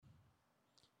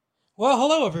Well,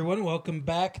 hello everyone. Welcome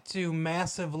back to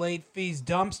Massive Late Fees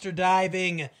Dumpster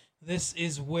Diving. This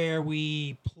is where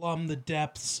we plumb the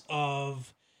depths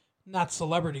of not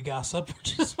celebrity gossip,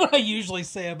 which is what I usually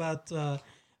say about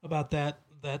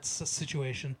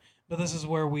situation. But this is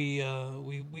where we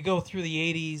go through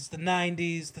the '80s, the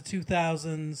 '90s, the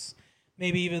 2000s,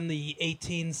 maybe even the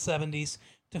 1870s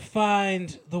to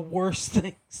find the worst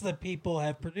things that people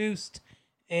have produced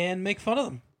and make fun of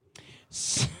them.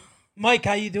 So, Mike,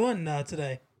 how you doing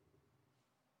today?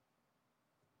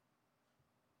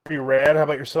 Pretty rad. How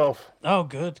about yourself? Oh,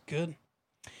 good, good.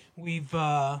 We've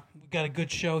got a good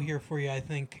show here for you, I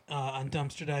think, on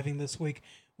dumpster diving this week.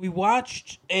 We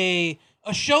watched a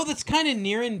show that's kind of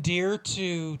near and dear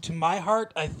to my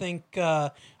heart. I think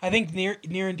near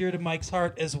and dear to Mike's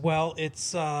heart as well.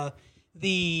 It's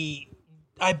the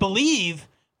I believe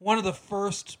one of the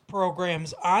first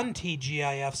programs on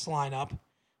TGIF's lineup,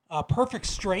 Perfect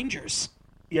Strangers.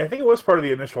 Yeah, I think it was part of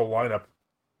the initial lineup.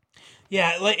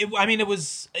 Yeah,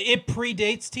 it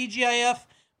predates TGIF,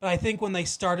 but I think when they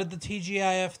started the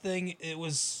TGIF thing,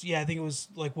 I think it was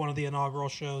like one of the inaugural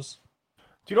shows.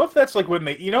 Do you know if that's like when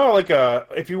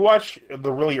if you watch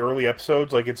the really early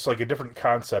episodes, like it's like a different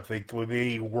concept.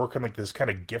 They work in like this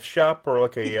kind of gift shop or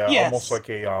like a almost Yes. like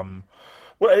a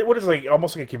what is like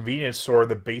almost like a convenience store in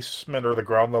the basement or the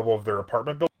ground level of their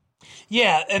apartment building.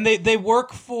 Yeah, and they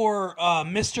work for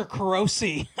Mr.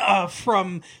 Carosi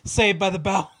from Saved by the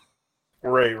Bell.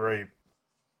 Right, right.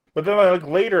 But then like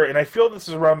later, and I feel this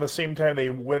is around the same time they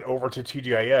went over to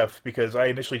TGIF because I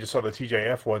initially just saw the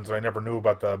TGIF ones and I never knew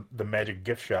about the Magic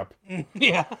Gift Shop.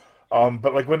 Yeah.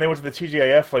 But like when they went to the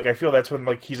TGIF, like I feel that's when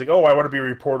like he's like, oh, I want to be a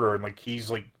reporter, and like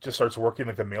he's like just starts working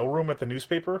like the mailroom at the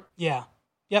newspaper, Yeah.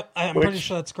 Yep, I'm pretty which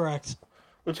sure that's correct.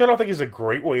 which I don't think is a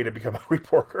great way to become a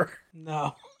reporter.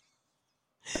 No.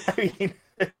 I mean,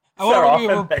 I it's not want to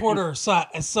be a often that you reporter,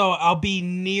 so I'll be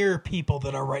near people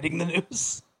that are writing the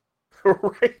news.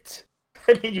 right.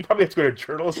 I mean, you probably have to go to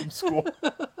journalism school.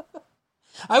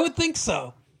 I would think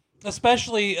so.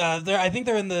 Especially I think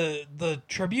they're in the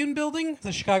Tribune building,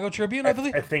 the Chicago Tribune, I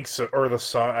believe. I think so, or the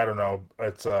Sun. I don't know.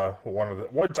 It's one of the.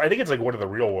 What I think it's like one of the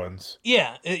real ones.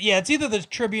 Yeah, it's either the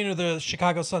Tribune or the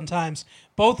Chicago Sun-Times,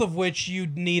 both of which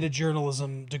you'd need a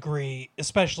journalism degree,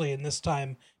 especially in this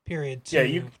time period to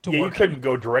You work in. couldn't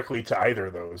go directly to either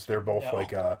of those. They're both No.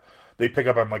 like they pick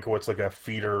up on like what's like a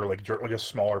feeder like a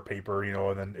smaller paper,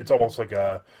 and then it's almost like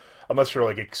a unless you're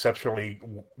like exceptionally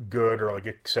good or like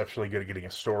exceptionally good at getting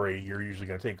a story, you're usually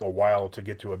going to take a while to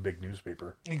get to a big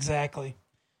newspaper. Exactly.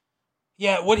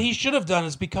 Yeah, what he should have done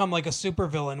is become like a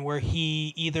supervillain where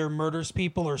he either murders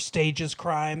people or stages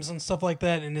crimes and stuff like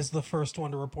that and is the first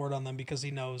one to report on them because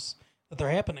he knows that they're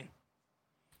happening.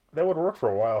 That would work for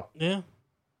a while. Yeah,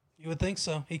 you would think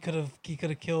so. He could have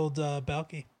killed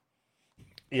Balky.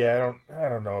 Yeah, I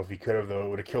don't know if he could have though. It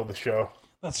would have killed the show.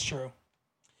 That's true.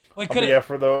 Well, he But yeah,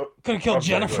 for the could have killed I'm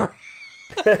sorry,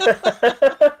 go Jennifer.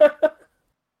 ahead.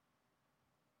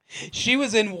 She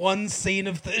was in one scene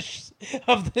of this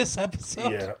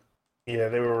episode. Yeah, yeah,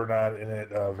 they were not in it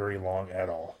very long at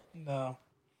all. No.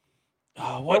 Oh,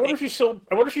 I what? wonder if she still.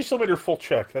 I wonder if she still made her full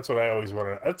check. That's what I always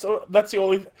want to. That's the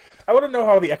only. I want to know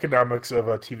how the economics of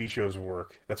TV shows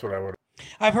work. That's what I want.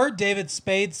 I've heard David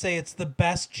Spade say it's the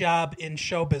best job in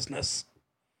show business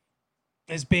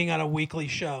is being on a weekly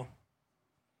show.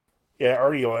 Yeah,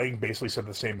 Artie Lang basically said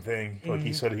the same thing. Like he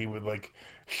Hmm. said he would like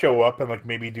show up and like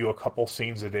maybe do a couple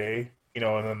scenes a day, and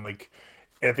then like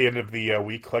at the end of the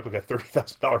week collect like a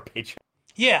 $30,000 paycheck.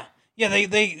 Yeah, yeah.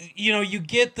 They you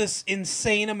get this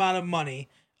insane amount of money,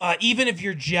 even if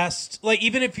you're just like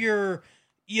even if you're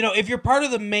part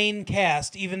of the main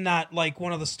cast, even not like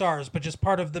one of the stars, but just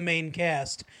part of the main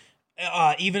cast.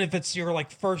 Even if it's your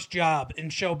like first job in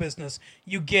show business,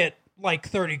 you get like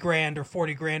 30 grand or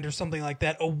 40 grand or something like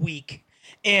that a week,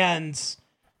 and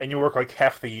And you work like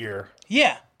half the year.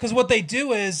 yeah, because what they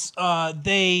do is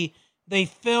they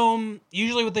film.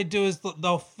 Usually, what they do is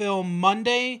they'll film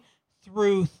Monday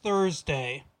through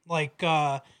Thursday,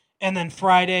 and then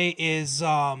Friday is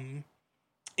the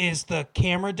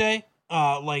camera day.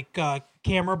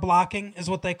 Camera blocking is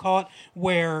what they call it,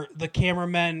 where the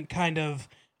cameramen kind of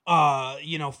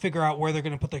figure out where they're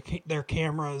going to put their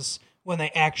cameras when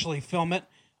they actually film it.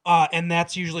 And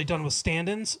that's usually done with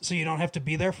stand-ins, so you don't have to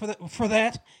be there for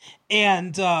that.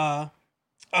 And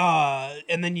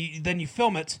then you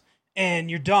film it and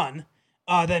you're done.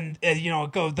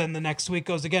 It go then the next week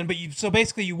goes again. But you so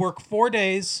basically you work 4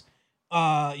 days.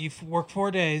 Work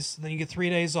 4 days, then you get 3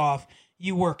 days off.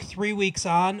 You work 3 weeks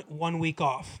on, 1 week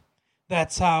off.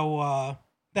 That's how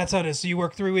it is. So you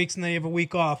work 3 weeks and then you have a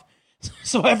week off.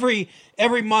 So every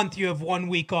month you have 1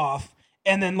 week off,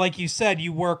 and then like you said,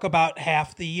 you work about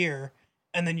half the year,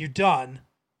 and then you're done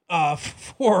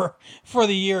for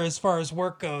the year as far as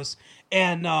work goes.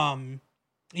 And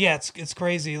yeah, it's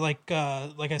crazy. Like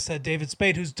I said, David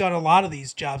Spade, who's done a lot of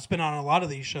these jobs, been on a lot of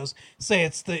these shows, say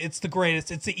it's the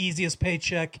greatest, it's the easiest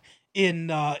paycheck in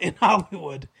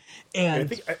Hollywood.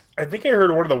 And I think I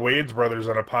heard one of the Wayans brothers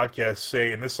on a podcast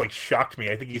say, and this like shocked me.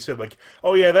 I think he said like,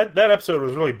 "Oh yeah, that episode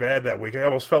was really bad that week. I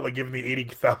almost felt like giving the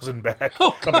 80,000 back."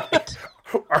 oh god,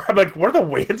 I'm like, what are the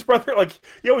Wayans brothers? Like,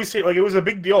 you always say like it was a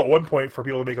big deal at one point for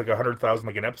people to make like 100,000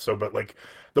 like an episode, but like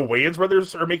the Wayans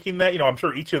brothers are making that. I'm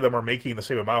sure each of them are making the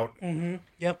same amount.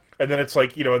 yep. And then it's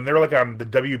like, and they're like on the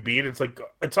WB, and it's like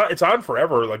it's on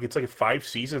forever. Like it's like 5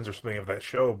 seasons or something of that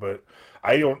show, but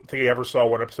I don't think I ever saw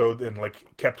one episode and like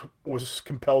was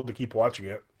compelled to keep watching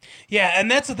it. Yeah,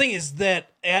 and that's the thing is that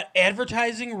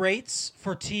advertising rates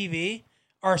for TV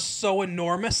are so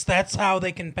enormous. That's how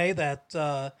they can pay that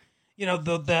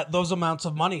those amounts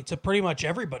of money to pretty much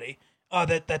everybody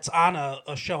that's on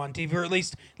a show on TV, or at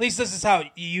least this is how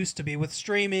it used to be with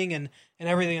streaming and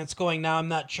everything that's going now. I'm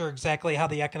not sure exactly how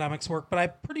the economics work, but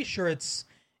I'm pretty sure it's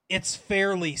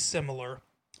fairly similar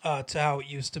to how it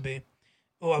used to be.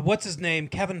 What's his name?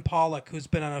 Kevin Pollak, who's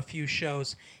been on a few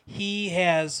shows. He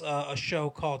has a show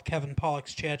called Kevin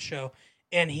Pollak's Chat Show,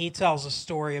 and he tells a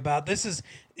story about this is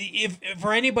if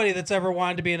for anybody that's ever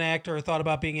wanted to be an actor or thought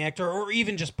about being an actor or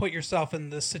even just put yourself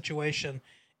in this situation.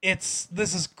 This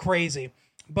is crazy.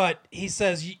 But he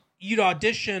says you'd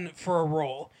audition for a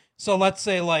role. So let's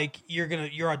say like you're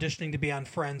auditioning to be on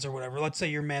Friends or whatever. Let's say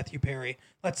you're Matthew Perry.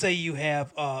 Let's say you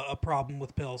have a problem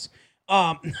with pills.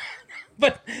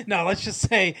 But no, let's just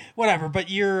say whatever. But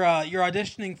you're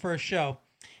auditioning for a show,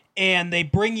 and they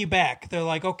bring you back. They're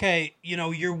like, okay,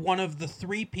 you're one of the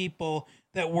 3 people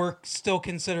that we're still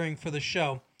considering for the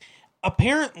show.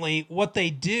 Apparently, what they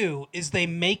do is they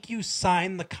make you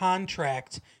sign the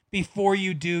contract before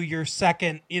you do your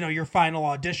second, your final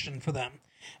audition for them.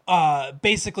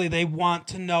 Basically, they want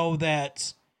to know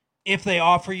that if they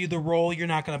offer you the role, you're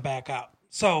not going to back out.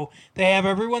 So they have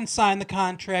everyone sign the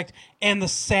contract, and the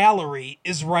salary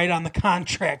is right on the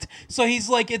contract. So he's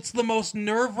like, it's the most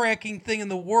nerve-wracking thing in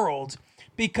the world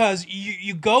because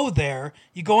you go there,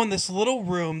 you go in this little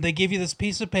room, they give you this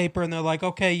piece of paper, and they're like,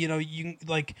 okay, you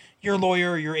like your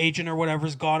lawyer or your agent or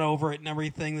whatever's gone over it and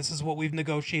everything. This is what we've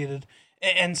negotiated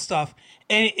and stuff.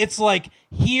 And it's like,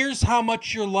 here's how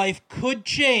much your life could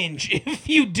change if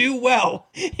you do well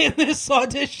in this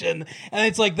audition. And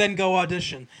it's like, then go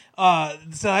audition. So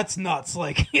that's nuts.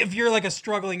 Like, if you're like a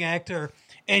struggling actor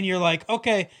and you're like,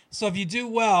 okay, so if you do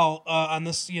well on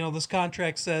this, this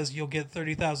contract says you'll get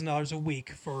 $30,000 a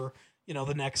week for,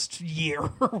 the next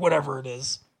year or whatever it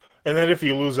is. And then if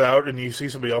you lose out and you see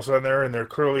somebody else on there and they're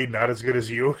clearly not as good as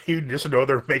you just know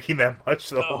they're making that much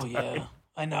the whole time. Yeah,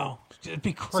 I know. It'd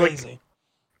be crazy.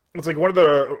 It's like one of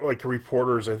the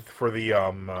reporters for the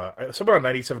someone on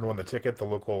 97 won the ticket, the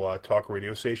local talk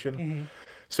radio station. Mm-hmm.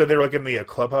 So they were like in the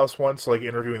clubhouse once, like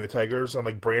interviewing the Tigers, and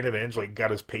like Brandon Inge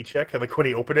got his paycheck, and like when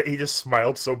he opened it, he just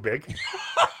smiled so big.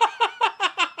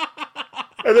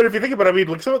 And then if you think about it, I mean,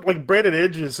 like someone like Brandon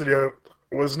Inge is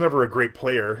was never a great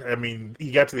player. I mean,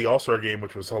 he got to the All-Star game,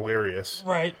 which was hilarious.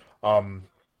 Right.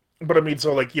 But I mean,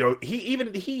 so like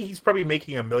he's probably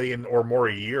making $1 million or more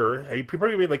a year. He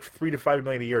probably made like $3 to $5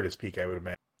 million a year at his peak, I would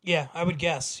imagine. Yeah, I would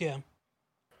guess. Yeah.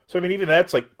 So I mean, even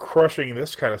that's like crushing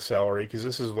this kind of salary because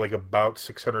this is like about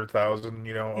 600,000,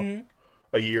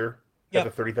 a year at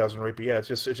the 30,000 rate. But yeah, it's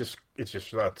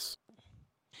just nuts.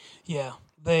 Yeah,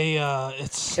 they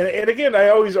it's and again, I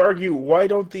always argue, why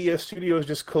don't the studios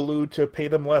just collude to pay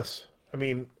them less? I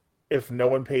mean, if no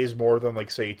one pays more than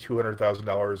like say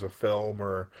 $200,000 a film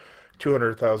or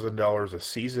 $200,000 a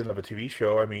season of a TV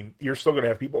show, I mean, you're still going to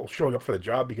have people showing up for the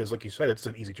job because, like you said, it's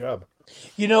an easy job.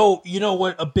 You know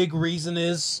what a big reason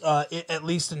is, at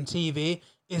least in TV,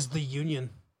 is the union.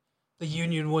 The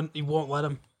union won't let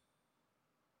them.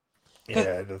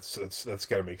 Yeah, that's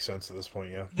got to make sense at this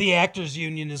point. Yeah, the actors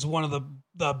union is one of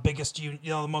the biggest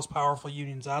the most powerful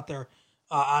unions out there,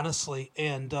 honestly.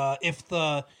 And if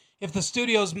the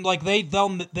studios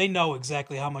they know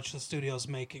exactly how much the studio's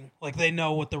making. Like they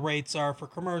know what the rates are for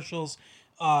commercials,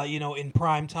 in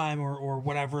prime time or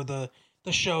whatever the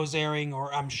show's airing.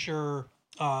 Or I'm sure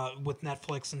with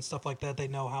Netflix and stuff like that, they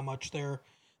know how much they're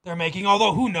making.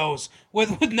 Although who knows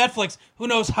with Netflix, who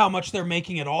knows how much they're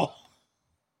making at all.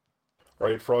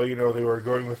 Right, for all you know, they were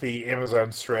going with the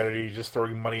Amazon strategy, just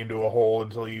throwing money into a hole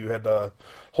until you had the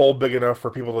hole big enough for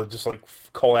people to just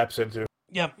collapse into.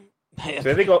 Yep.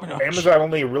 So I think Amazon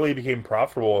only really became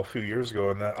profitable a few years ago,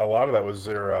 and a lot of that was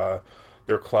their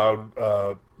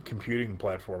cloud computing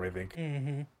platform, I think.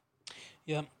 Mm-hmm.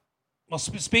 Yep. Well,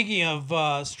 speaking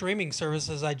of streaming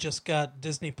services, I just got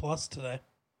Disney Plus today.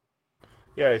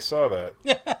 Yeah, I saw that.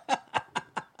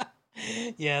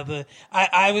 Yeah,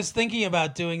 I was thinking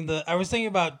about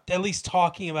at least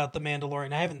talking about The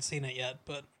Mandalorian. I haven't seen it yet,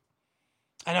 but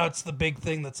I know it's the big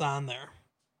thing that's on there.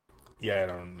 Yeah, I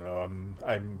don't know.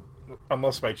 I'm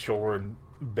unless my children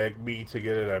beg me to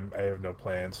get it, I have no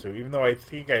plans to. Even though I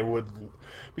think I would,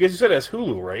 because you said it has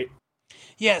Hulu, right?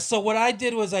 Yeah, so what I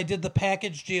did was I did the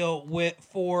package deal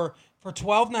for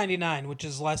 $12.99, which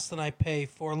is less than I pay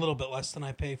for, a little bit less than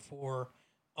I pay for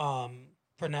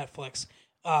Netflix.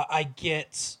 I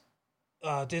get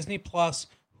Disney Plus,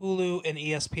 Hulu, and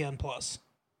ESPN Plus.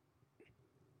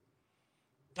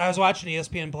 I was watching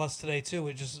ESPN Plus today too,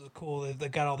 which is cool. They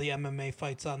got all the MMA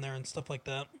fights on there and stuff like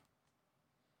that.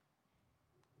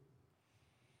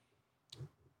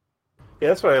 Yeah,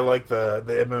 that's why I like the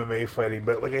MMA fighting.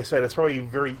 But like I said, it's probably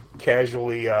very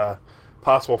casually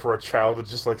possible for a child to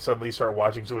just like suddenly start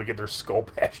watching so they get their skull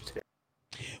bashed in.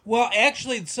 Well,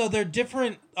 actually, so they're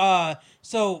different.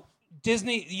 So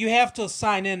Disney, you have to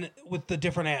sign in with the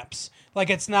different apps. Like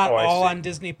it's not all on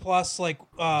Disney Plus. Like,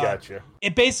 gotcha.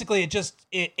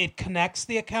 It connects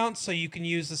the accounts so you can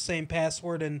use the same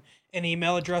password and an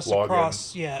email address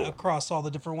across all the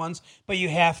different ones. But you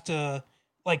have to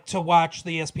to watch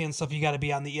the ESPN stuff. You got to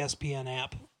be on the ESPN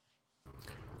app.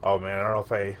 Oh man, I don't know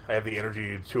if I have the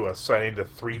energy to sign into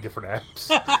 3 different apps.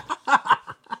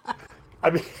 I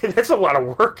mean, that's a lot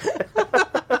of work.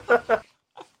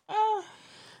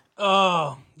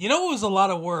 You know what was a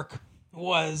lot of work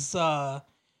was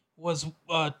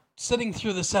sitting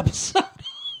through this episode.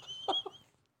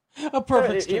 A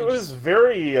perfect It was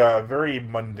very very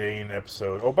mundane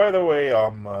episode. Oh, by the way,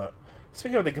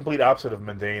 speaking of the complete opposite of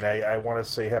mundane, I want to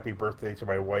say happy birthday to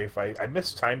my wife. I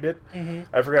mistimed it.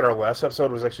 Mm-hmm. I forgot our last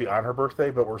episode was actually on her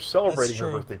birthday, but we're celebrating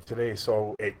her birthday today,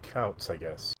 so it counts, I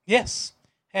guess. Yes.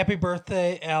 Happy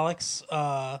birthday, Alex.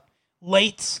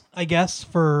 Late, I guess,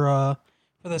 for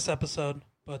this episode,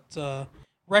 but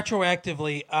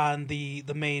retroactively on the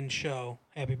main show.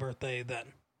 Happy birthday then.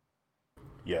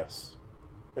 Yes.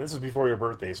 And this is before your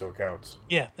birthday, so it counts.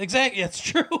 Yeah, exactly. It's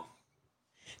true.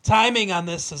 Timing on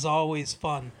this is always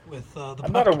fun with the podcast.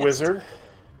 I'm not a wizard.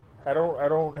 I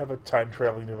don't have a time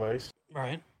traveling device.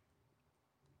 Right.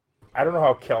 I don't know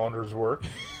how calendars work.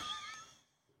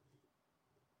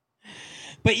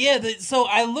 But yeah, so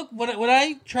I look when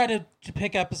I try to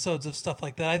pick episodes of stuff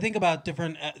like that, I think about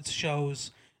different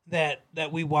shows that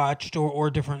we watched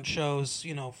or different shows,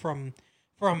 from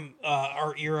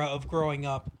our era of growing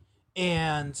up,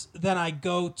 and then I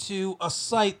go to a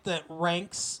site that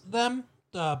ranks them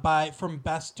from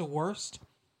best to worst,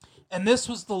 and this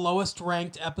was the lowest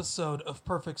ranked episode of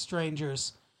Perfect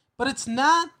Strangers, but it's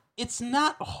not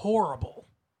horrible.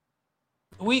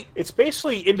 It's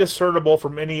basically indiscernible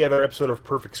from any other episode of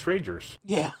Perfect Strangers.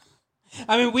 Yeah,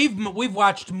 I mean we've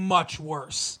watched much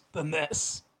worse than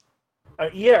this.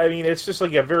 Yeah, I mean it's just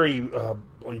like a very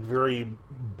very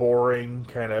boring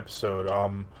kind of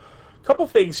episode. Couple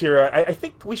things here. I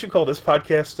think we should call this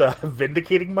podcast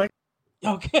 "Vindicating Mike."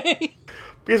 Okay.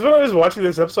 Because when I was watching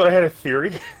this episode, I had a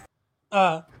theory.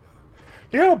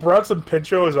 You know how Bronson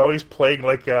Pinchot is always playing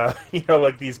like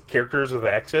these characters with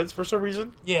accents for some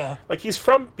reason? Yeah. Like he's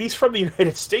from the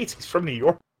United States, he's from New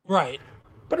York. Right.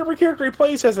 But every character he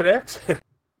plays has an accent.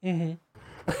 Mm-hmm.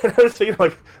 And I was thinking,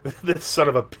 like, this son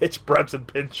of a bitch, Bronson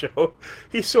Pinchot,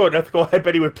 he's so unethical, I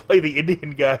bet he would play the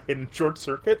Indian guy in Short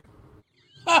Circuit.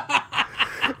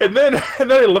 and then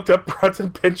I looked up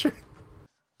Bronson Pinchot.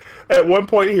 At one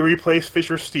point, he replaced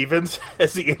Fisher Stevens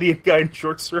as the Indian guy in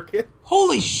Short Circuit.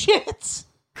 Holy shit!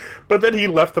 But then he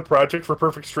left the project for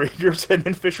Perfect Strangers, and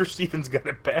then Fisher Stevens got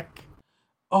it back.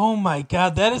 Oh my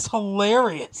god, that is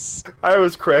hilarious! I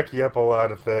was cracking up a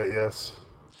lot at that. Yes,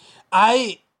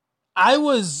 I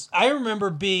remember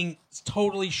being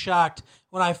totally shocked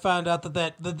when I found out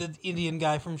that the Indian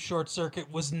guy from Short Circuit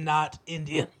was not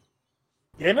Indian.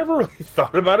 Yeah, I never really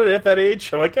thought about it at that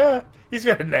age. I'm like, he's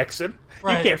got an accent.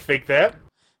 Right. You can't fake that.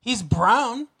 He's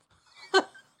brown.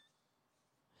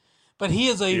 But he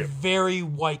is a very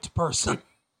white person.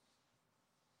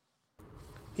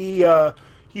 He's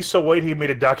so white he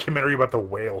made a documentary about the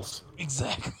whales.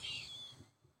 Exactly.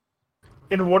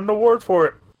 And won an award for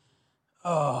it.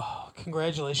 Oh,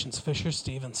 congratulations, Fisher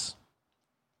Stevens.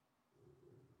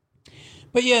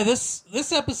 But yeah,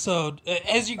 this episode,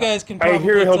 as you guys can probably I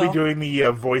hear he'll tell, be doing the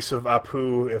voice of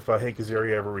Apu if Hank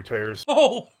Azaria ever retires.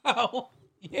 Oh, wow.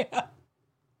 Yeah.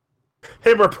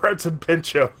 Him or Bronson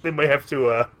Pinchot. They might have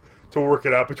to work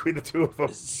it out between the two of them.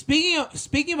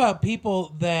 Speaking about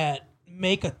people that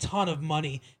make a ton of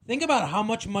money. Think about how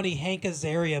much money Hank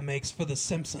Azaria makes for The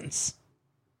Simpsons.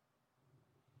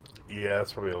 Yeah,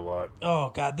 that's probably a lot.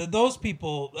 Oh God, those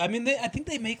people. I mean, I think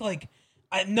they make like,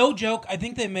 no joke. I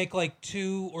think they make like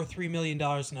 $2 or $3 million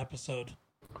an episode.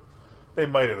 They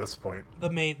might at this point. The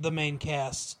main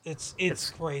cast. It's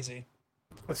crazy.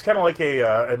 It's kind of like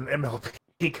an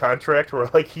MLB contract where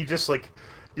like you just like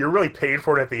you're really paying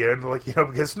for it at the end, like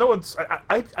because no one's.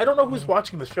 I don't know who's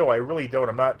watching the show. I really don't.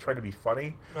 I'm not trying to be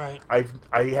funny. Right.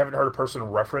 I haven't heard a person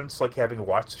reference like having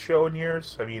watched the show in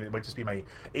years. I mean, it might just be my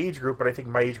age group, but I think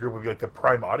my age group would be like the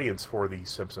prime audience for The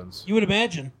Simpsons. You would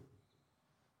imagine.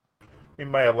 I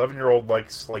mean, my 11-year-old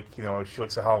likes she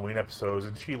likes the Halloween episodes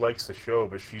and she likes the show,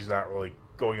 but she's not really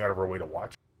going out of her way to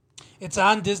watch it. It's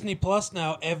on Disney Plus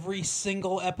now. Every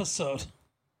single episode.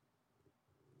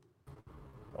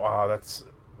 Wow, that's.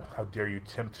 How dare you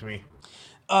tempt me?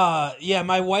 Yeah,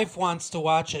 my wife wants to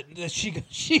watch it.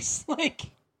 She's like,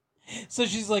 so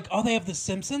she's like, oh, they have The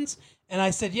Simpsons, and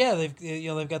I said, yeah,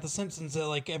 they've got The Simpsons at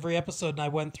like every episode, and I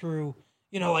went through,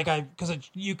 because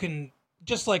you can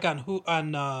just like on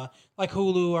like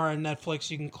Hulu or on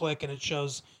Netflix, you can click and it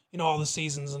shows all the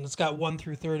seasons, and it's got 1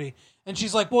 through 30, and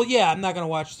she's like, well, yeah, I'm not gonna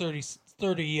watch 30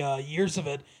 years of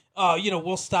it.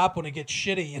 We'll stop when it gets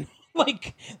shitty,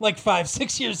 like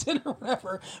 5-6 years in or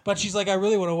whatever. But she's like, I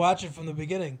really want to watch it from the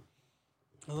beginning.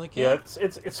 I'm like, yeah,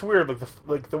 it's weird.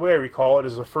 Like the way I recall it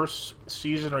is the first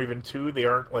season or even 2, they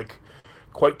aren't like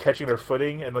quite catching their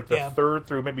footing, and like the third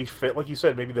through maybe fifth, like you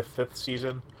said, maybe the 5th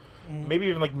season, maybe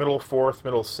even like middle 4th,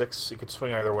 middle 6th, it could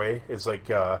swing either way. It's like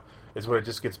is when it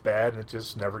just gets bad and it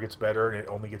just never gets better and it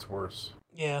only gets worse.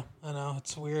 Yeah, I know,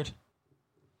 it's weird.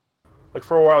 Like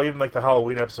for a while, even like the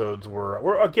Halloween episodes we're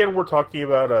talking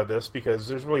about this because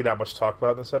there's really not much to talk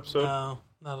about in this episode. No,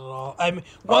 not at all. I mean,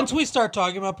 once we start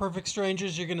talking about Perfect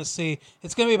Strangers, you're gonna see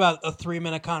it's gonna be about a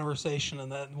 3-minute conversation, and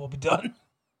then we'll be done.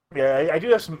 Yeah, I do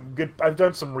have some good. I've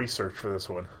done some research for this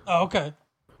one. Oh, okay.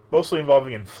 Mostly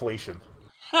involving inflation.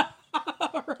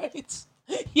 All right.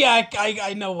 Yeah,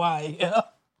 I know why. Yeah.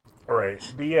 All right.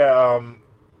 The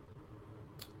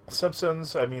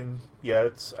Simpsons. I mean, yeah,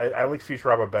 I like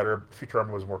Futurama better.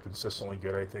 Futurama was more consistently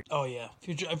good, I think. Oh yeah,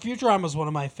 Futurama is one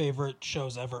of my favorite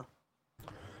shows ever.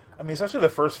 I mean, especially the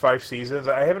first 5 seasons.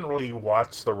 I haven't really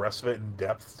watched the rest of it in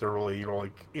depth to really,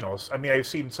 I mean, I've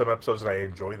seen some episodes and I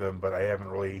enjoy them, but I haven't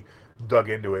really dug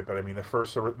into it. But I mean, the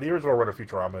original run of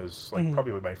Futurama is like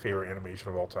probably my favorite animation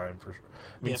of all time. For sure.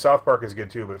 I mean, South Park is good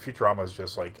too, but Futurama is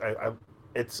just like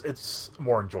it's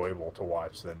more enjoyable to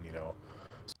watch than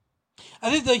I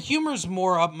think the humor's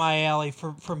more up my alley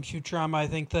from Futurama, I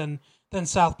think, than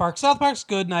South Park. South Park's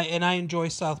good, and I enjoy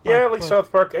South Park. Yeah, like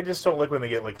South Park. I just don't like when they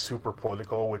get like super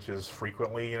political, which is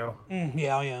frequently, Yeah.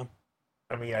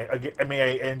 I mean,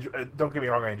 I enjoy, don't get me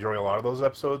wrong. I enjoy a lot of those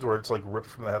episodes where it's like ripped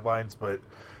from the headlines, but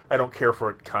I don't care for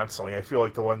it constantly. I feel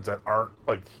like the ones that aren't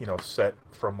like set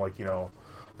from like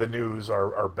the news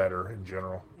are better in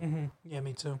general. Mm-hmm. Yeah,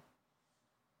 me too.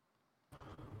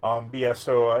 Yeah,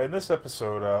 so in this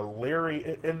episode,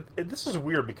 Larry, and this is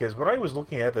weird because when I was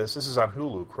looking at this is on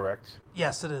Hulu, correct?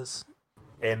 Yes, it is.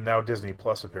 And now Disney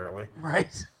Plus, apparently.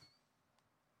 Right.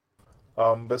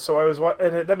 But so I was,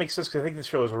 and that makes sense because I think the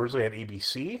show was originally on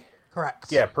ABC.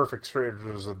 Correct. Yeah, Perfect Strangers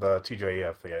was the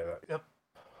TJF. Yeah.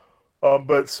 Yep.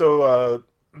 But so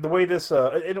the way this,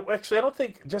 and actually, I don't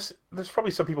think there's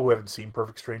probably some people who haven't seen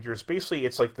Perfect Strangers. Basically,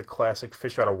 it's like the classic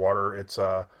fish out of water. It's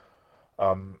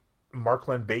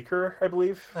Markland Baker, I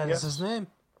believe. That is his name.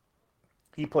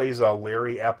 He plays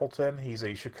Larry Appleton. He's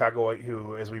a Chicagoite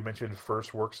who, as we mentioned,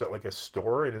 first works at like a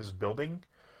store in his building,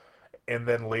 and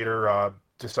then later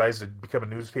decides to become a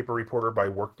newspaper reporter by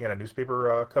working at a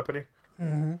newspaper company.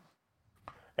 Mm-hmm.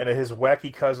 And his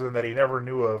wacky cousin that he never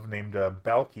knew of, named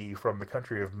Balky from the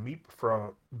country of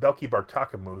from Balky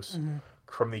Bartakamus,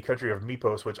 from the country of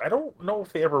Mipos, which I don't know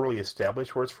if they ever really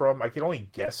established where it's from. I can only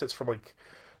guess it's from like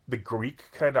the Greek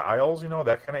kind of Isles,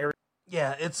 that kind of area.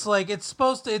 Yeah, it's like it's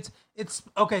supposed to. It's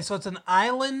okay. So it's an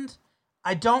island.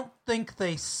 I don't think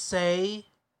they say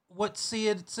what sea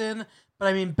it's in, but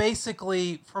I mean,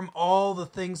 basically, from all the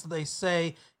things that they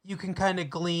say, you can kind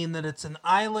of glean that it's an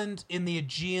island in the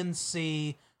Aegean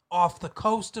Sea off the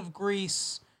coast of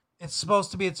Greece. It's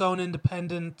supposed to be its own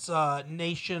independent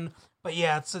nation, but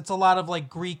yeah, it's a lot of like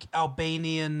Greek,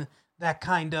 Albanian, that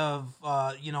kind of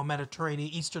Mediterranean,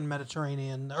 Eastern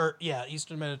Mediterranean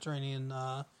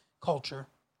culture.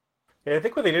 Yeah, I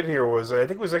think what they did here was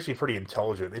it was actually pretty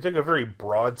intelligent. They took a very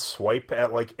broad swipe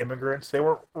at like immigrants. They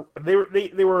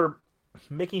were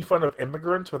making fun of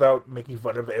immigrants without making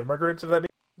fun of immigrants. If that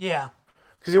makes Yeah.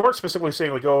 because they weren't specifically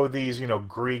saying like, oh, these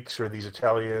Greeks or these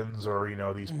Italians or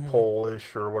these Mhm.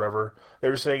 Polish or whatever. They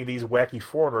were saying these wacky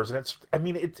foreigners, and it's I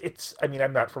mean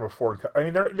I'm not from a foreign. I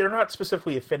mean they're not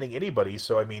specifically offending anybody,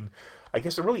 so I mean I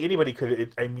guess really anybody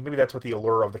could. I mean maybe that's what the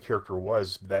allure of the character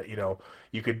was, that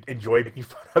you could enjoy making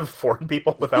fun of foreign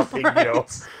people without being Right.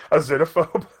 a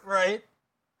xenophobe. Right.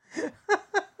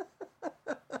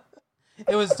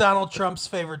 It was Donald Trump's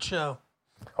favorite show.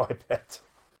 Oh, I bet.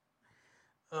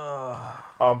 Uh,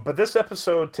 But this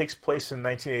episode takes place in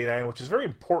 1989, which is very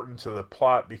important to the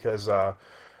plot because,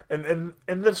 and in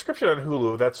the description on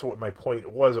Hulu, that's what my point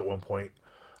was at one point.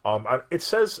 It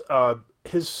says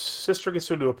his sister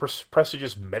gets into a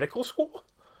prestigious medical school,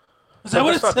 is that but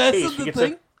what that's it not the says case. in She the gets a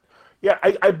thing? yeah,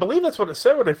 I believe that's what it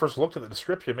said when I first looked at the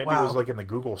description. Maybe it was Wow. like in the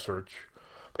Google search.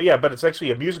 But yeah, but it's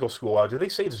actually a musical school. Did they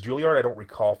say it's Juilliard? I don't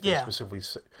recall if they Yeah. specifically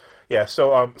say. Yeah,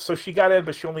 so she got in,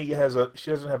 but she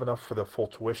doesn't have enough for the full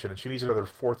tuition, and she needs another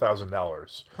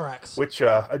 $4,000, Correct. which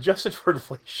adjusted for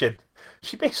inflation,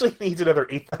 she basically needs another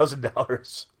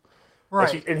 $8,000. And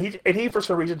Right. he for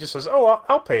some reason just says, "Oh,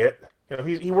 I'll pay it."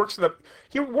 He works in the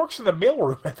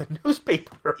mailroom at the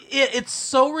newspaper. It's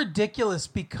so ridiculous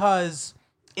because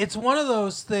it's one of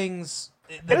those things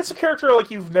And it's that's a character like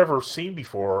you've never seen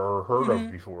before or heard of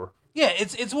Mhm. before. Yeah,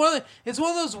 it's one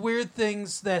of those weird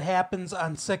things that happens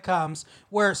on sitcoms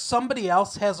where somebody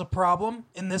else has a problem,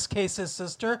 in this case his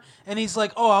sister, and he's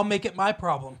like, "Oh, I'll make it my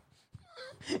problem."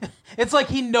 It's like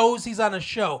he knows he's on a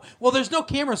show. Well, there's no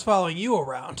cameras following you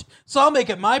around, so I'll make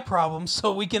it my problem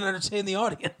so we can entertain the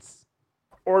audience.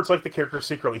 Or it's like the character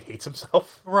secretly hates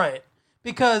himself. Right.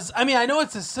 Because I mean, I know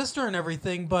it's his sister and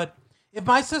everything, but if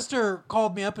my sister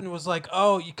called me up and was like,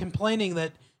 "Oh, you complaining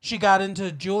that she got into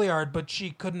Juilliard but she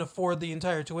couldn't afford the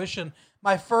entire tuition,"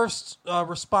 my first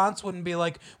response wouldn't be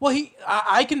like, "Well,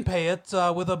 I can pay it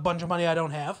with a bunch of money I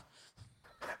don't have."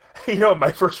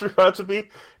 My first response would be,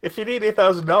 if you need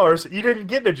 $8,000, you didn't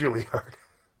get into Juilliard.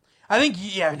 I think,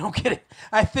 yeah, no kidding.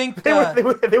 I think They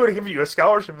would have given you a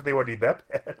scholarship if they would need that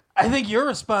bad, I think your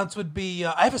response would be,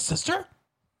 "I have a sister."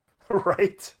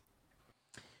 right?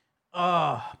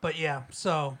 But yeah, uh,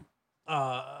 so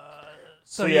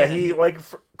So yeah, yeah,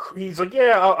 he's like,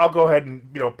 yeah, I'll go ahead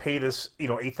and pay this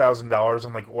 $8,000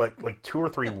 in like 2 or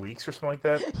 3 weeks or something like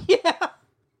that. yeah.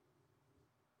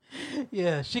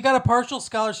 Yeah, she got a partial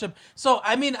scholarship. So,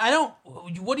 I mean, I don't.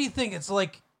 What do you think? It's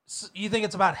like you think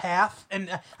it's about half, and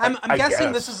I'm I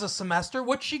guessing this guess. is a semester.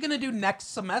 What's she gonna do next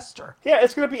semester? Yeah,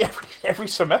 it's gonna be every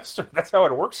semester. That's how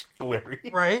it works, Larry.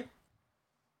 Right?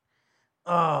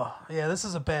 Oh, yeah, this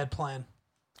is a bad plan.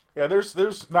 Yeah, there's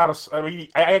not a. I mean,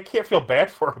 I can't feel bad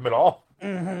for him at all.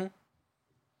 Mm-hmm.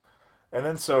 And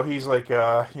then so he's like,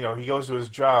 he goes to his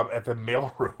job at the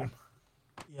mailroom,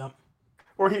 Yep.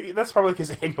 or that's probably like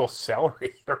his annual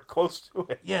salary or close to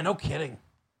it. Yeah, no kidding.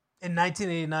 In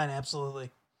 1989,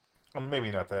 absolutely. Well, maybe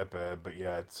not that bad, but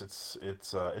yeah, it's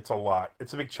a lot.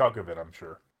 It's a big chunk of it, I'm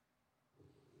sure.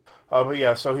 But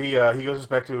yeah, so he goes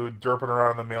back to derping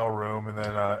around in the mailroom, and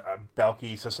then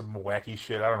Balky says some wacky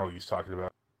shit. I don't know what he's talking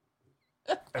about.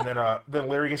 And then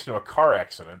Larry gets into a car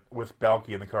accident with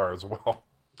Balky in the car as well.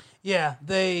 Yeah,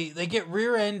 they get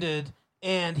rear-ended,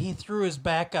 and he threw his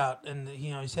back out, and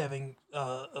he's having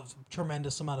a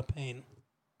tremendous amount of pain.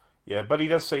 Yeah, but he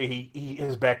does say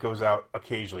his back goes out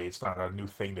occasionally. It's not a new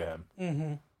thing to him.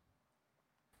 Mm-hmm.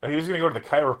 And he was going to go to the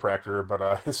chiropractor,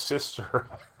 but his sister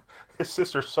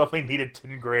suddenly needed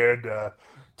 10 grand to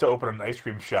open an ice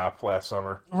cream shop last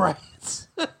summer. Right.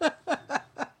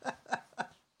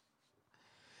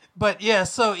 But yeah,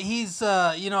 so he's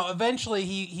eventually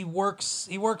he works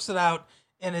it out,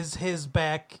 and his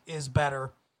back is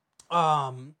better.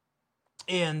 And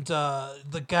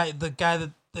the guy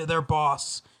that their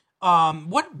boss,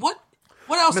 what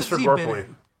else has Mr. he been Gorpley.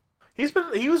 in?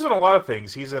 He was in a lot of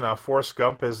things. He's in Forrest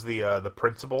Gump as the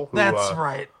principal who That's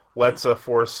right. lets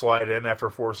Forrest slide in after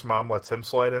Forrest's mom lets him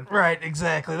slide in. Right,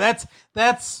 exactly. That's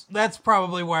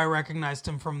probably where I recognized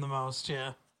him from the most.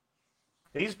 Yeah.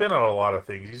 He's been on a lot of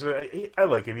things. I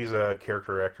like him. He's a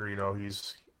character actor.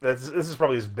 This is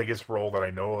probably his biggest role that I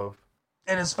know of.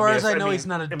 And as far as I know, he's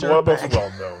not a and most dirtbag.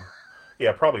 well known.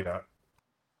 Yeah, probably not.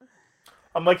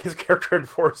 Unlike his character in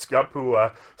Forrest Gump, who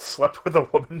slept with a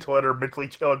woman to let her mentally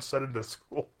challenged son into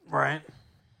school. Right.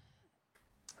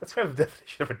 That's kind of the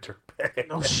definition of a dirtbag.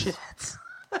 Oh shit.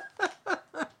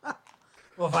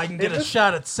 Well, if I can get a this-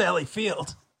 shot at Sally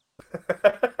Field.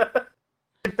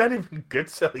 Not even good,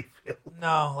 Sally Field.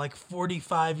 No, like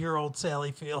 45-year-old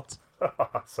Sally Field.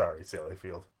 Sorry, Sally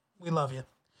Field. We love you.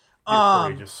 You're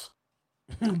courageous.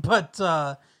 But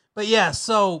yeah,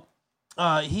 so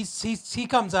he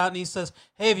comes out and he says,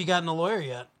 "Hey, have you gotten a lawyer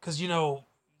yet?" Because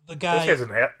the This guy. guy's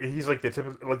he's like the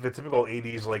typical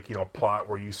 '80s plot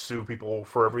where you sue people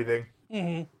for everything.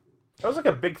 Mhm. That was like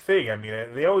a big thing. I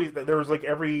mean, they always there was like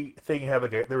everything had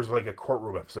there was like a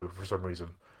courtroom episode for some reason,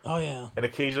 Oh yeah. and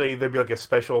occasionally there'd be like a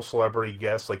special celebrity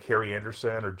guest like Harry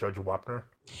Anderson or Judge Wapner.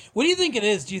 What do you think it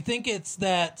is? Do you think it's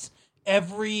that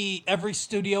every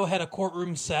studio had a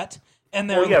courtroom set, and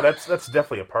Well, they're yeah, that's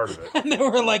definitely a part of it. and they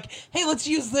were like, "Hey, let's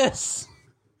use this."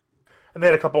 And they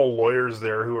had a couple of lawyers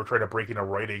there who were trying to break into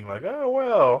writing, like, oh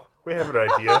well, we have an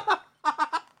idea.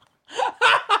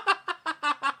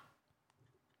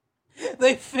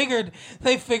 They figured,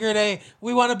 hey,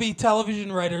 we want to be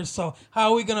television writers, so how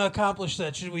are we going to accomplish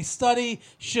that? Should we study?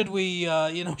 Should we,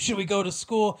 should we go to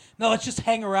school? No, let's just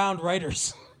hang around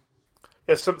writers.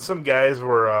 Yeah, some guys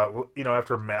were,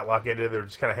 after Matlock ended, they were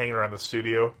just kind of hanging around the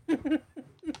studio.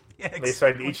 Yeah, They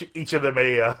signed each of them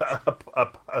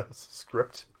a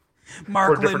script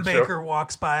Mark for a different Lindbaker show.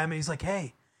 walks by him. And he's like,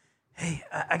 hey,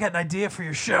 I got an idea for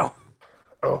your show.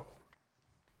 Oh,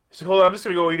 he's like, hold on, I'm just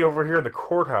gonna go eat over here in the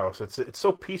courthouse. It's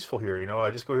so peaceful here,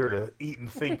 I just go here to eat and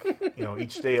think,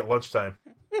 each day at lunchtime.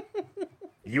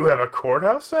 You have a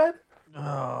courthouse set?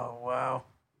 Oh wow.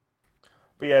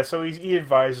 But yeah, so he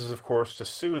advises, of course, to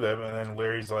sue them, and then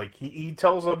Larry's like, he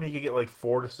tells them he could get like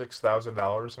 $4,000 to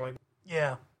 $6,000.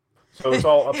 Yeah. So it's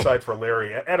all upside for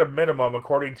Larry. At a minimum,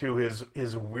 according to his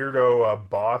weirdo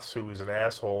boss, who is an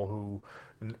asshole, who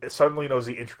suddenly knows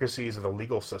the intricacies of the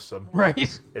legal system. Right.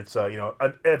 It's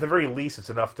at the very least, it's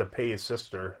enough to pay his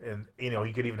sister, and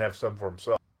he could even have some for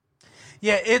himself.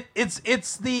 Yeah,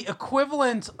 it's the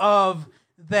equivalent of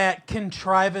that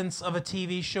contrivance of a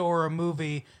TV show or a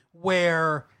movie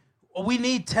where we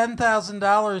need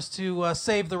 $10,000 to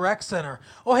save the rec center.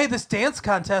 Oh, hey, this dance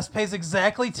contest pays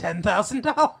exactly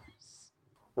 $10,000.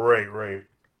 Right.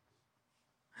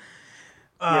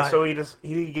 Yeah, so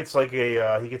he gets like he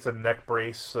gets a neck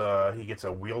brace, he gets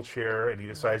a wheelchair, and he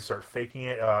decides to start faking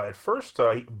it. At first,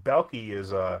 Balky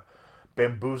is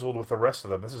bamboozled with the rest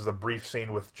of them. This is the brief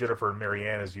scene with Jennifer and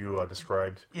Marianne, as you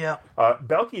described. Yeah.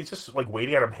 Balky is just like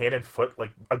waiting on him hand and foot,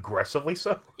 like aggressively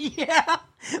so. Yeah.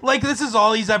 Like this is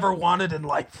all he's ever wanted in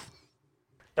life.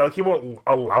 Like he won't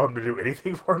allow him to do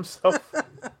anything for himself.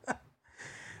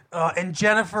 And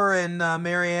Jennifer and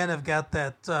Marianne have got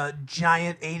that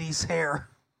giant 80s hair.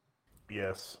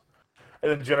 Yes.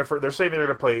 And then Jennifer, they're saying they're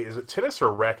going to play, is it tennis or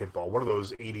racquetball? One of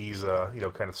those 80s,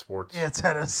 kind of sports. Yeah,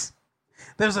 tennis.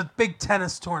 There's a big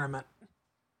tennis tournament.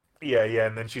 Yeah.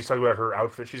 And then she's talking about her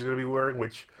outfit she's going to be wearing,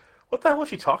 which, what the hell is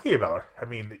she talking about? I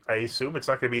mean, I assume it's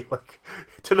not going to be, like,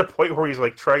 to the point where he's,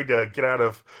 like, trying to get out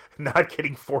of not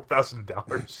getting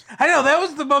 $4,000. I know, that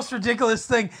was the most ridiculous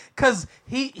thing, because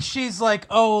she's like,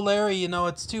 oh, Larry,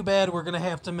 it's too bad we're going to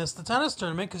have to miss the tennis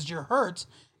tournament because you're hurt.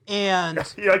 And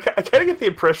Yeah, I kind of get the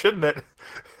impression that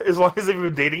as long as they've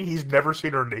been dating, he's never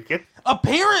seen her naked.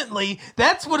 apparently,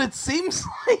 that's what it seems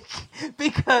like,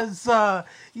 because, the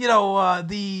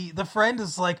friend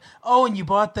is like, oh, and you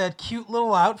bought that cute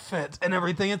little outfit and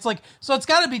everything. It's like, so it's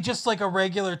got to be just like a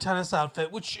regular tennis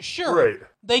outfit, which, sure, Right.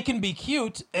 they can be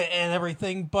cute and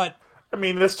everything, but... I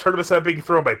mean, this tournament's not being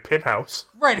thrown by Penthouse.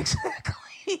 Right,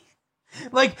 exactly.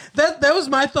 Like, that was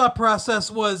my thought process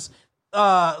was,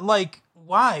 like,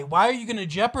 why? Why are you going to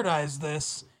jeopardize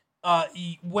this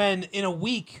when in a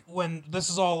week, when this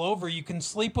is all over, you can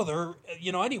sleep with her,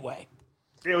 anyway?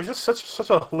 It was just such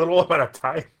a little amount of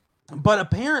time. But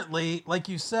apparently, like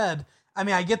you said, I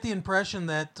mean, I get the impression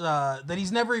that that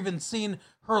he's never even seen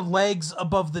her legs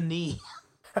above the knee.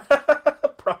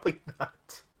 Probably not.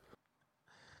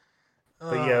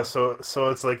 But yeah, so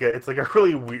it's like a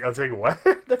really weird. I was like, what?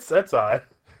 that's odd.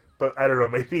 But I don't know.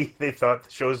 Maybe they thought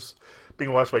the show's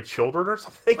being watched by children or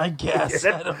something. I guess.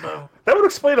 Yeah, I don't know. That would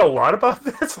explain a lot about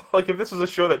this. Like if this was a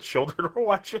show that children were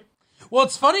watching. Well,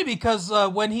 it's funny because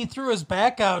when he threw his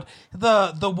back out,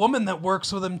 the woman that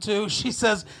works with him too, she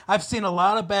says, "I've seen a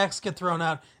lot of backs get thrown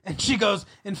out," and she goes,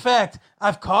 "In fact,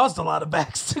 I've caused a lot of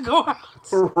backs to go out."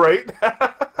 Right.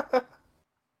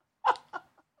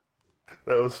 That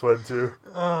was fun too.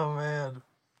 Oh man.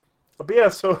 But yeah,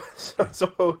 so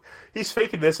he's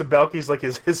faking this, and Balky's like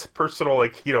his personal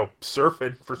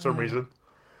surfing for some reason.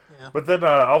 Yeah. But then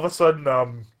all of a sudden,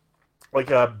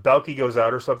 Balky goes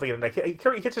out or something, and he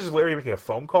catches Larry making a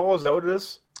phone call. Is that what it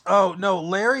is? Oh no,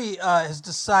 Larry has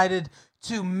decided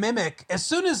to mimic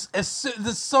this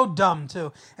is so dumb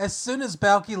too. As soon as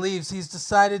Balky leaves, he's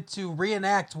decided to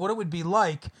reenact what it would be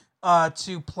like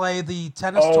to play the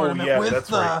tennis tournament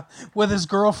with his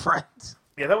girlfriend.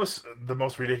 Yeah, that was the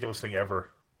most ridiculous thing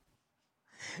ever.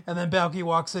 And then Balky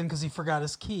walks in because he forgot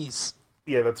his keys.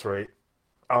 Yeah, that's right.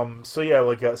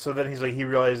 So then he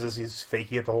realizes he's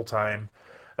faking it the whole time.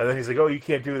 And then he's like, "Oh, you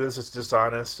can't do this; it's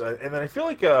dishonest." And then I feel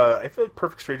like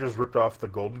Perfect Strangers ripped off the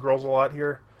Golden Girls a lot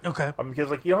here. Okay.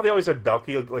 Because like how they always had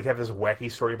Balky like have this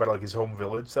wacky story about like his home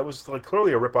village. That was like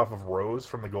clearly a ripoff of Rose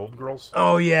from the Golden Girls.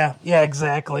 Oh yeah, yeah,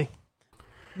 exactly.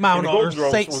 Mount or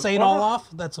Saint well, Olaf.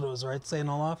 That's what it was, right? Saint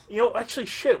Olaf. Actually,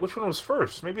 shit. Which one was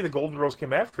first? Maybe the Golden Girls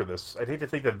came after this. I'd hate to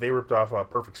think that they ripped off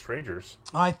Perfect Strangers.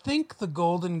 I think the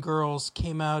Golden Girls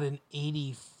came out in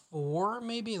 '84,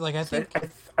 maybe. Like I think.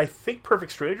 I think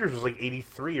Perfect Strangers was like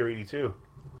 '83 or '82.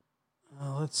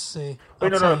 Let's see.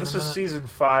 Wait, no. This is season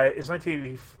 5. It's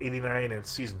 1989 and it's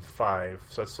season 5.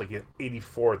 So that's like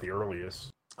 84 at the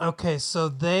earliest. Okay, so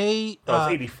they... No,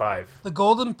 it's 85. The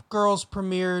Golden Girls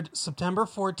premiered September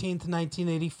 14th,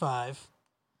 1985.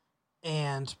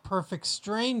 And Perfect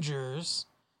Strangers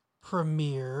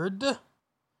premiered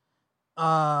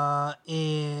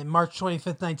in March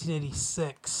 25th,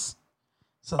 1986.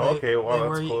 So that's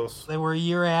close. They were a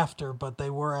year after, but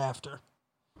they were after.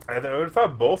 I would have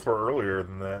thought both were earlier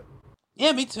than that.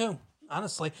 Yeah, me too,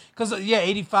 honestly. Because,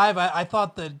 85, I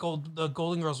thought that the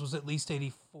Golden Girls was at least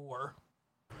 84.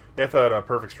 Yeah, I thought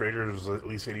Perfect Strangers was at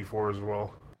least 84 as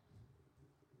well.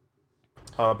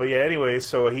 But yeah, anyway,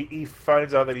 so he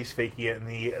finds out that he's faking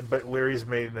it, but Larry's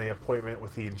made an appointment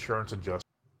with the insurance adjuster.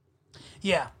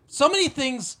 Yeah, so many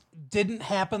things didn't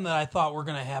happen that I thought were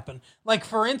going to happen. Like,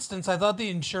 for instance, I thought the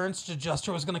insurance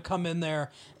adjuster was going to come in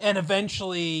there and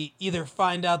eventually either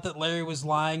find out that Larry was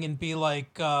lying and be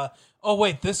like, oh,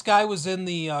 wait, this guy was in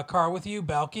the car with you,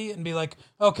 Balky, and be like,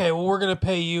 okay, well, we're going to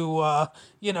pay you,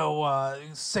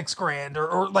 $6,000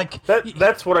 or like...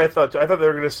 That's what I thought. I thought they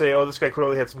were going to say, oh, this guy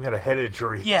clearly had some kind of head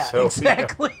injury. Yeah, so,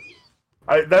 exactly.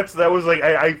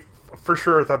 I for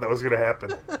sure thought that was going to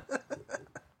happen.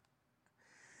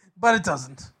 But it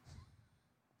doesn't.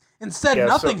 Instead,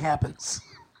 nothing happens.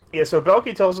 Yeah, so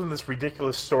Balky tells him this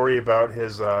ridiculous story about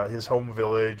his home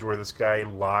village where this guy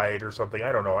lied or something.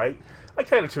 I don't know. I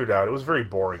kind of tuned out. It was very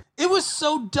boring. It was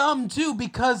so dumb, too,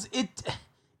 because it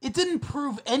didn't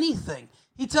prove anything.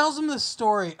 He tells him this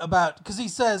story about... Because he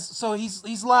says... So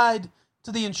he's lied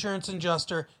to the insurance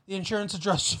adjuster. The insurance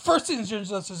adjuster... First, the insurance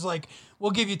adjuster's like, we'll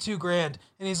give you $2,000.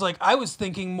 And he's like, I was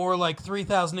thinking more like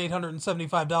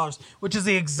 $3,875, which is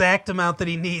the exact amount that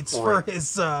he needs for his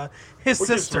sister. Which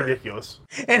is ridiculous.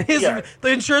 And the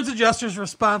insurance adjuster's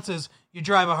response is, you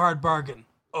drive a hard bargain.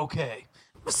 Okay.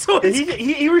 So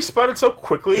he responded so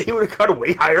quickly, he would have got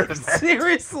way higher than that.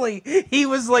 Seriously, he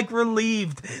was like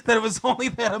relieved that it was only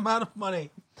that amount of money.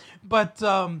 But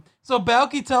so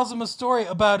Balky tells him a story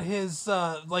about his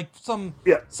some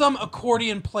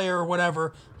accordion player or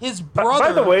whatever. His brother.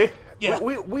 By the way,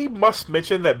 we must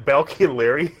mention that Balky and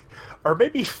Larry are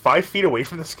maybe 5 feet away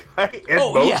from this guy at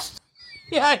most.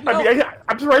 Yeah, I know. I mean,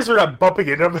 I'm surprised they're not bumping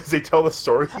into him as they tell the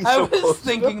story. I was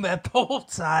thinking that the whole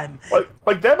time.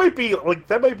 Like that might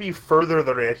be further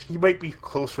than actually. He might be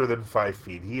closer than 5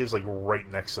 feet. He is like right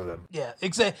next to them. Yeah,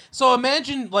 exactly. So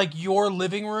imagine like your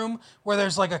living room where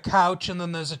there's like a couch and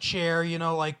then there's a chair,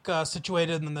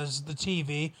 situated, and then there's the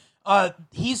TV.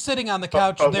 He's sitting on the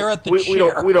couch. They're at the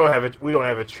chair. We don't have it. We don't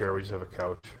have a chair. We just have a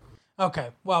couch. Okay.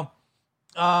 Well.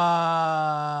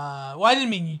 I didn't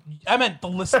mean... I meant the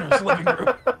listener's living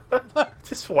room.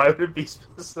 Just why would it be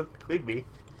specifically me?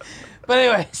 But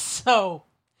anyway, so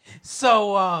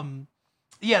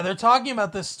they're talking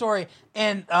about this story,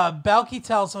 and Balky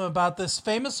tells him about this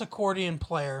famous accordion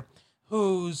player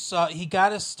who's he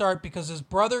got his start because his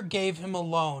brother gave him a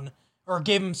loan, or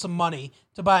gave him some money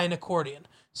to buy an accordion.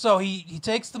 So he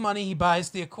takes the money, he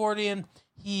buys the accordion.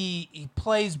 He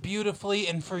plays beautifully,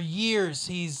 and for years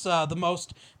he's the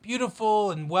most beautiful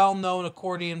and well-known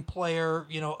accordion player,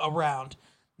 around.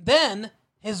 Then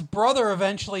his brother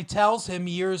eventually tells him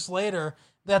years later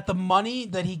that the money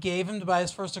that he gave him to buy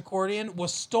his first accordion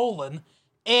was stolen,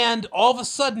 and all of a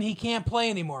sudden he can't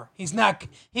play anymore. He's not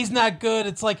good.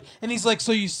 It's like, and he's like,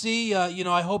 so you see,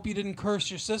 I hope you didn't curse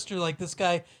your sister like this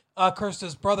guy cursed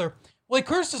his brother. Well, he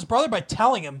cursed his brother by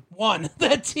telling him, one,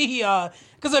 that he,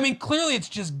 because, clearly it's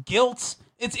just guilt.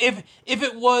 It's if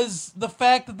it was the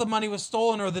fact that the money was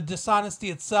stolen or the dishonesty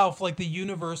itself, like the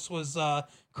universe was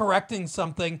correcting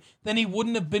something, then he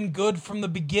wouldn't have been good from the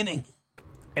beginning.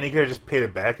 And he could have just paid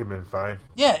it back and been fine.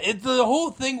 Yeah, the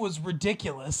whole thing was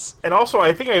ridiculous. And also,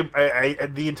 I think I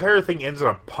the entire thing ends in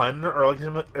a pun or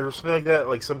something like that,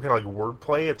 like some kind of like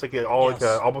wordplay. It's like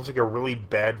almost like a really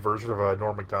bad version of a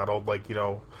Norm Macdonald,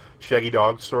 Shaggy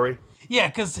Dog story. Yeah,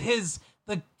 because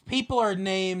the people are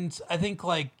named, I think,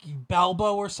 like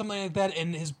Balbo or something like that,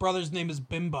 and his brother's name is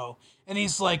Bimbo, and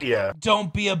he's like,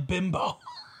 don't be a bimbo.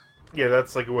 Yeah,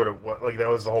 that's like that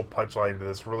was the whole punchline to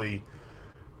this really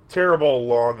terrible,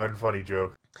 long, unfunny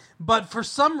joke. But for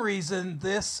some reason,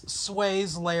 this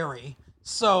sways Larry.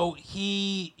 So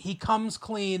he comes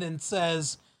clean and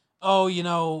says, "Oh,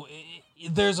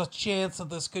 there's a chance that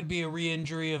this could be a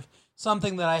re-injury of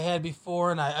something that I had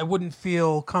before, and I wouldn't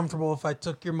feel comfortable if I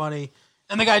took your money."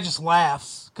 And the guy just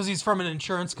laughs because he's from an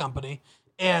insurance company,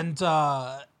 and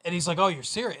he's like, "Oh, you're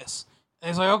serious?" And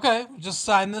he's like, "Okay, just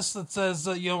sign this that says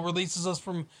releases us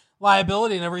from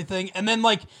liability and everything." And then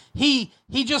like he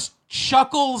just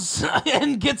chuckles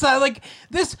and gets out. Like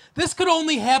this could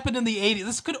only happen in the 80s.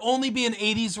 This could only be an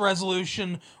 80s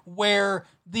resolution where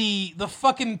the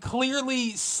fucking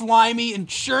clearly slimy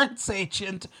insurance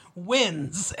agent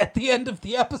wins at the end of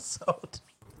the episode.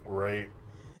 Right.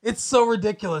 It's so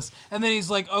ridiculous. And then he's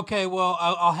like, "Okay, well,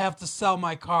 I'll have to sell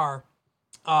my car."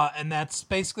 And that's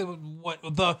basically what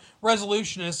the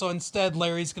resolution is. So instead,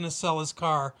 Larry's going to sell his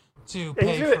car to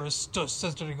pay for his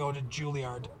sister to go to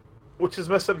Juilliard. Which is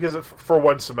messed up because for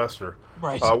one semester.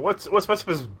 Right. What's messed up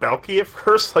is Balky at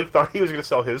first thought he was going to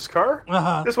sell his car.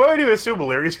 Uh-huh. That's why I didn't assume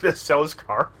Larry's going to sell his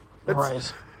car.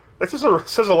 Right. That just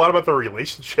says a lot about the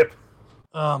relationship.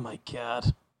 Oh my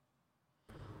god.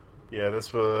 Yeah, this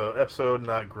episode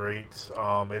not great.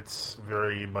 It's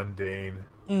very mundane.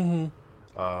 Mm-hmm.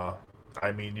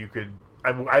 I mean,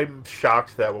 I'm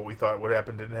shocked that what we thought would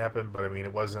happen didn't happen, but I mean,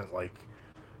 it wasn't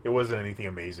anything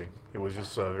amazing. It was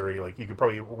just very you could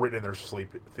probably written in their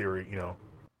sleep theory,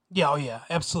 Yeah, oh yeah,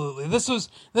 absolutely. This was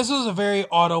a very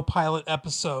autopilot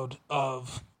episode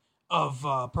of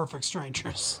Perfect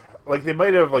Strangers. Like they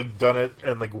might have done it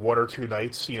in one or two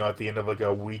nights, at the end of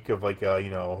a week of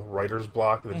writer's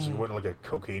block, and then just went on a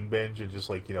cocaine binge and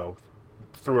just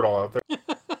threw it all out there.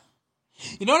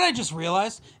 You know what I just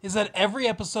realized is that every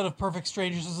episode of Perfect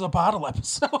Strangers is a bottle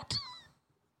episode.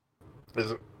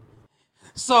 Is it?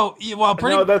 So, well,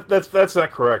 no, that's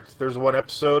not correct. There's one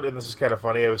episode, and this is kind of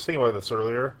funny. I was thinking about this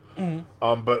earlier.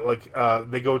 Mm-hmm.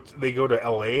 But they go to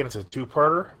L.A. and it's a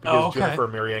two-parter because Jennifer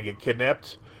and Marianne get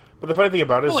kidnapped. But the funny thing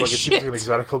about it is, it's an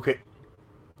exotic location.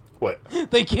 What?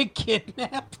 They get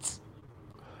kidnapped.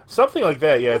 Something like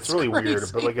that. Yeah, That's it's really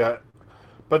crazy. weird.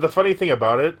 But the funny thing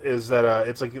about it is that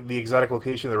it's the exotic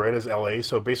location they're in is L.A.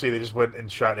 So basically, they just went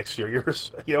and shot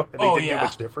exteriors, and they didn't do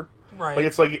much different. Right.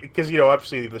 It's because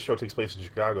obviously the show takes place in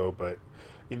Chicago, but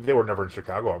they were never in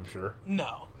Chicago, I'm sure.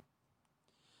 No,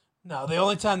 the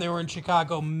only time they were in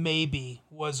Chicago maybe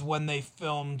was when they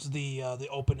filmed the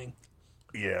opening.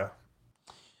 Yeah,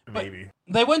 maybe.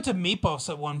 But they went to Mypos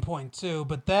at one point too,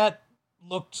 but that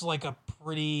looked like a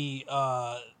pretty.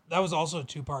 That was also a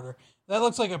two-parter. That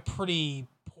looks like a pretty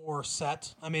poor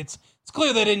set. I mean, it's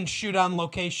clear they didn't shoot on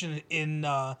location in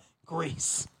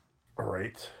Greece. All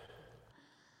right.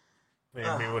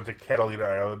 Maybe we went to Catalina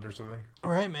Island or something.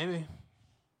 Right, maybe.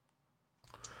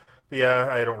 Yeah,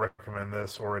 I don't recommend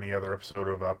this or any other episode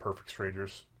of Perfect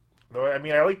Strangers. Though I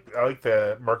mean, I like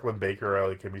the Mark Lynn-Baker. I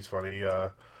like him; he's funny.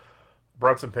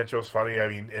 Bronson Pinchot's funny. I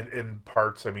mean, in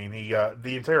parts. I mean, he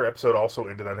the entire episode also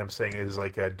ended on him saying is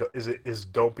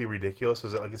 "Don't be ridiculous."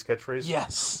 Is that his catchphrase?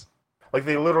 Yes.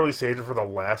 They literally saved it for the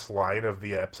last line of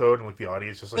the episode, and the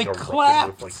audience just they erupted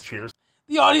clapped with cheers.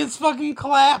 The audience fucking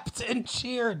clapped and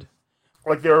cheered.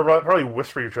 They were probably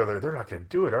whispering to each other, "They're not going to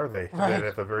do it, are they?" Right. And then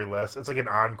at the very last, it's like an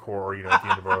encore, at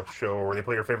the end of a show where they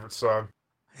play your favorite song.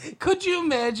 Could you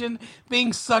imagine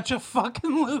being such a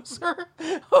fucking loser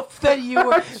that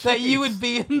you would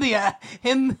be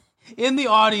in the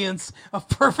audience of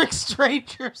Perfect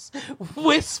Strangers,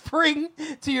 whispering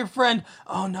to your friend,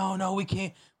 "Oh no, we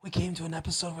came to an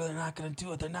episode where they're not going to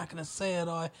do it. They're not going to say it.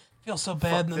 Oh, I feel so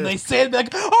bad." And then they say it, like,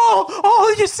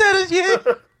 "Oh, you said it,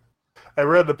 yeah." I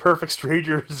read the Perfect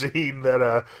Stranger zine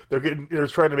that they're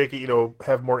trying to make it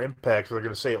have more impact, so they're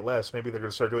going to say it less. Maybe they're going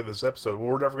to start doing this episode. Well,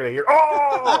 we're never going to hear.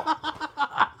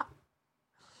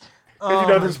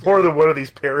 Because there's more than one of these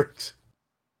pairings.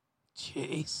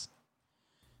 Jeez.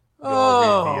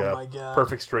 My God.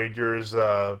 Perfect Strangers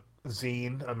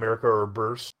zine, America or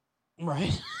Burst.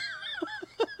 Right.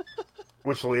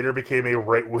 Which later became a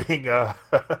right-wing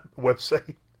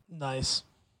website. Nice.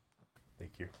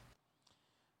 Thank you.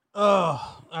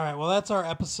 Oh, all right. Well, that's our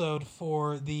episode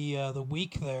for the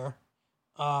week there.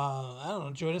 I don't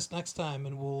know. Join us next time,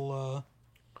 and we'll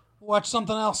watch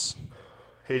something else.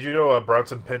 Hey, did you know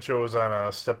Bronson Pinchot was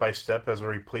on Step by Step as a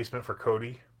replacement for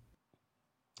Cody?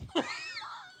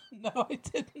 No, I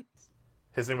didn't.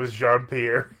 His name was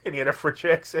Jean-Pierre, and he had a French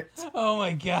accent. Oh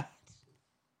my god!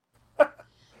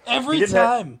 Every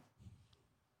time.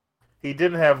 He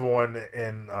didn't have one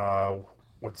in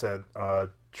what's that?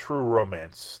 True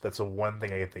Romance. That's the one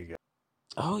thing I can think of.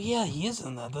 Oh yeah, he is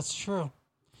in that. That's true.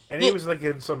 And he was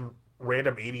in some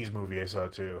random '80s movie I saw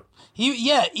too.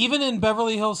 Even in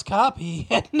Beverly Hills Cop, he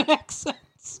had an accent.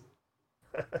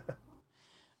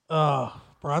 Oh,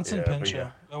 Bronson Yeah, but yeah,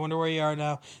 Pinchot. I wonder where you are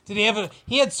now. Did he have a?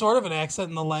 He had sort of an accent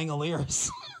in the Langoliers.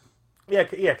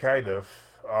 yeah, kind of.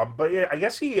 But yeah, I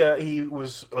guess he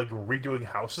was like redoing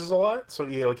houses a lot. So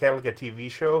he like had like a TV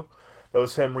show that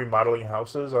was him remodeling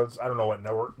houses. I don't know what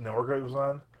network it was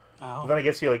on. But Oh, then I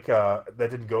guess he like that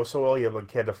didn't go so well. He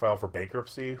had to file for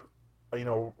bankruptcy,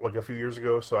 like a few years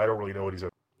ago. So I don't really know what he's.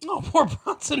 oh, poor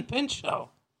Bronson Pinchot.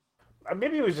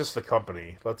 Maybe it was just the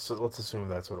company. Let's assume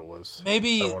that's what it was. I don't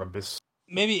Maybe want to miss.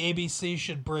 maybe ABC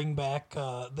should bring back.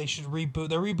 They should reboot.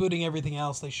 They're rebooting everything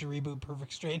else. They should reboot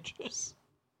Perfect Strangers.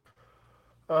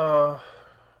 Uh,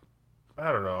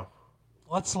 I don't know.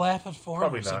 Let's laugh at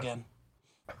Probably foreigners not. again.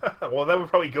 Well, that would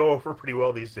probably go over pretty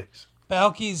well these days.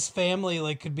 Balky's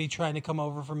family could be trying to come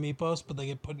over from Mypos, but they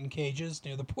get put in cages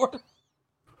near the border.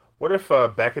 What if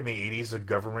back in the '80s the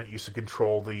government used to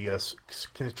control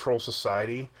control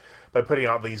society by putting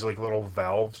out these like little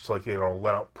valves to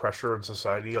let out pressure in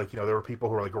society? Like there were people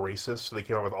who were like racist, so they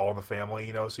came out with All in the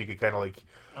Family. So you could kind of like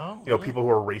Oh, yeah. people who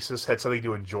are racist had something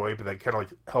to enjoy, but that kind of like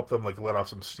helped them like let off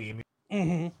some steam.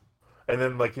 Mm-hmm. And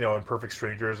then in Perfect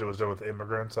Strangers, it was done with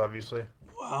immigrants, obviously.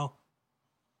 Wow.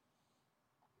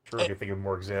 Sure, I can think of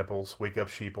more examples. Wake Up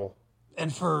Sheeple.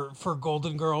 And for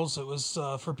Golden Girls, it was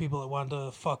for people that wanted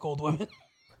to fuck old women.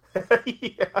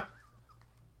 Yeah.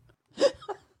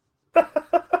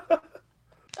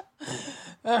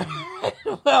 All right.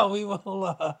 Well,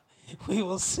 we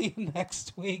will see you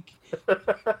next week.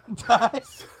 Bye.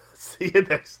 See you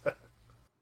next time.